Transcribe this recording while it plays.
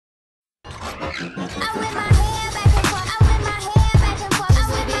Hey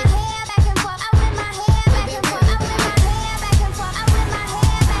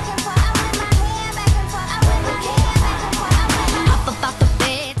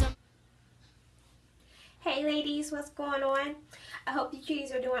ladies, what's going on? I hope you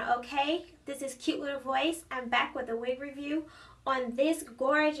cuties are doing okay. This is Cutelilvoice. I'm back with a wig review on this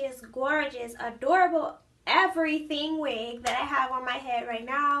gorgeous, adorable everything wig that I have on my head right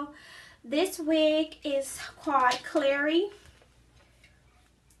now. This wig is called CLARY.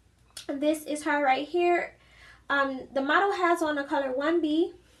 This is her right here. The model has on the color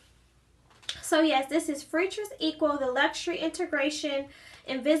 1B. So yes, this is Freetress Equal, the Luxury Integration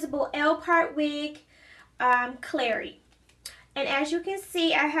Invisible L-Part Wig. CLARY, and as you can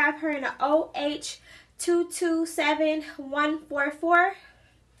see, I have her in an OH227144.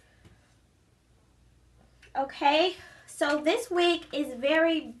 Okay, so this wig is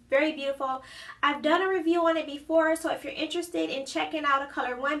very beautiful. I've done a review on it before, so if you're interested in checking out a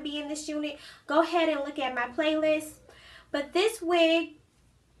color 1B in this unit, go ahead and look at my playlist. But this wig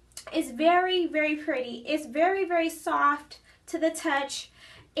is very pretty. It's very soft to the touch.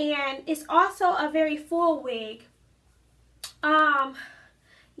 And it's also a very full wig.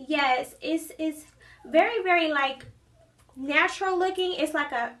 Yes, it's very like natural looking. It's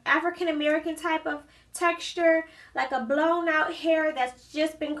like a African American type of texture, like a blown out hair that's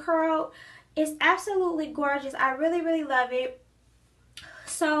just been curled. It's absolutely gorgeous. I really love it.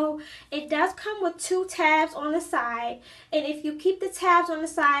 So it does come with 2 tabs on the side, and if you keep the tabs on the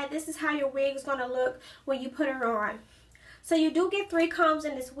side, this is how your wig is going to look when you put her on. So you do get 3 combs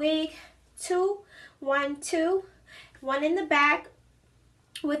in this wig, 2, 1, 2, 1 in the back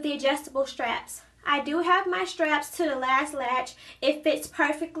with the adjustable straps. I do have my straps to the last latch. It fits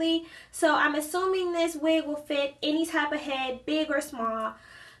perfectly. So I'm assuming this wig will fit any type of head, big or small.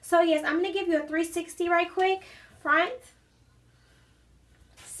 So yes, I'm going to give you a 360 right quick. Front,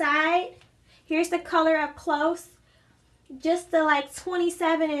 side. Here's the color up close. Just the like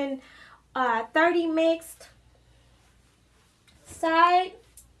 27 and 30 mixed. Side,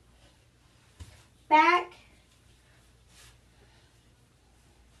 back,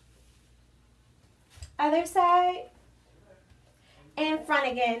 other side, and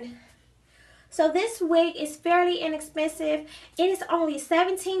front again. So this wig is fairly inexpensive. It is only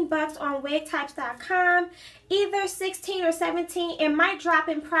 17 bucks on wigtypes.com, either 16 or 17. It might drop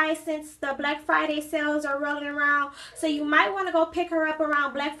in price since the Black Friday sales are rolling around. So you might want to go pick her up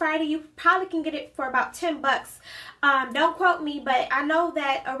around Black Friday. You probably can get it for about 10 bucks. Don't quote me, but I know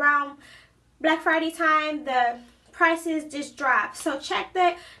that around Black Friday time the prices just drop. So check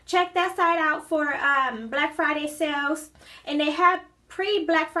that site out for Black Friday sales, and they have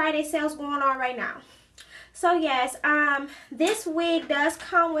pre-Black Friday sales going on right now. So yes, this wig does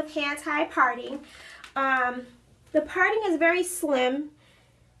come with hand-tie parting. The parting is very slim.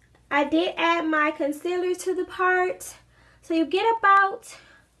 I did add my concealer to the part, so you get about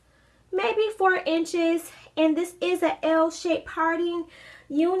maybe 4 inches, and this is an L-shaped parting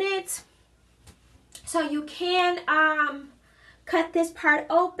unit. So you can cut this part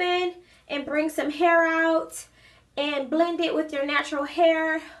open and bring some hair out and blend it with your natural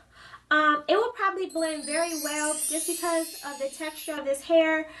hair. It will probably blend very well just because of the texture of this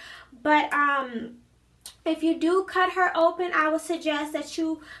hair. But if you do cut her open, I would suggest that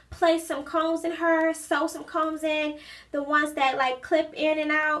you place some combs in her, sew some combs in, the ones that like clip in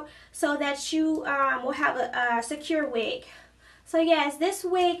and out, so that you will have a secure wig. So yes, this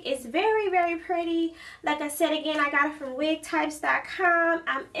wig is very pretty. Like I said again, I got it from wigtypes.com.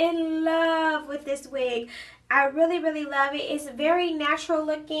 I'm in love with this wig. I really love it. It's very natural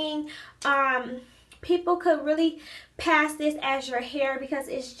looking. People could really pass this as your hair because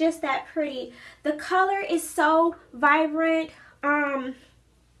it's just that pretty. The color is so vibrant.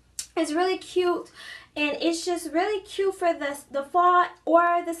 It's really cute. And it's just really cute for the fall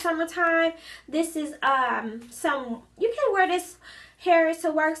or the summertime. This is you can wear this hair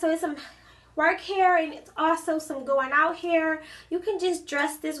to work. So it's some work hair, and it's also some going out hair. You can just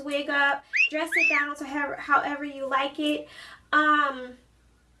dress this wig up, dress it down to however you like it.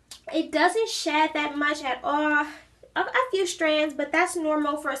 It doesn't shed that much at all. A few strands, but that's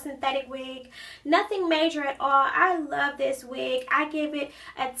normal for a synthetic wig. Nothing major at all. I love this wig. I give it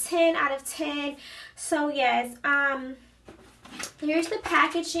a 10 out of 10. So yes, here's the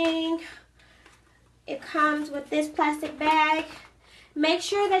packaging. It comes with this plastic bag. Make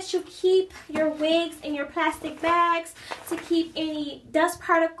sure that you keep your wigs in your plastic bags to keep any dust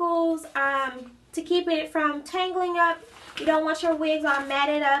particles, to keep it from tangling up. You don't want your wigs all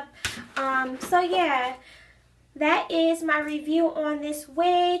matted up. So yeah, that is my review on this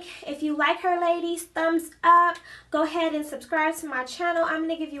wig. If you like her, ladies, thumbs up. Go ahead and subscribe to my channel. I'm going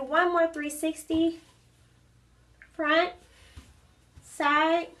to give you one more 360. Front,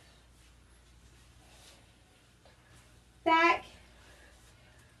 side, back,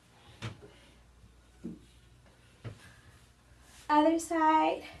 other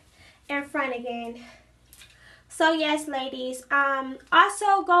side, and front again. So yes, ladies,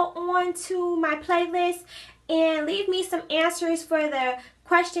 also go on to my playlist and leave me some answers for the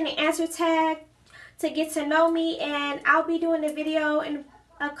question and answer tag to get to know me, and I'll be doing a video in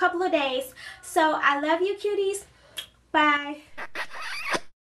a couple of days. So I love you, cuties. Bye.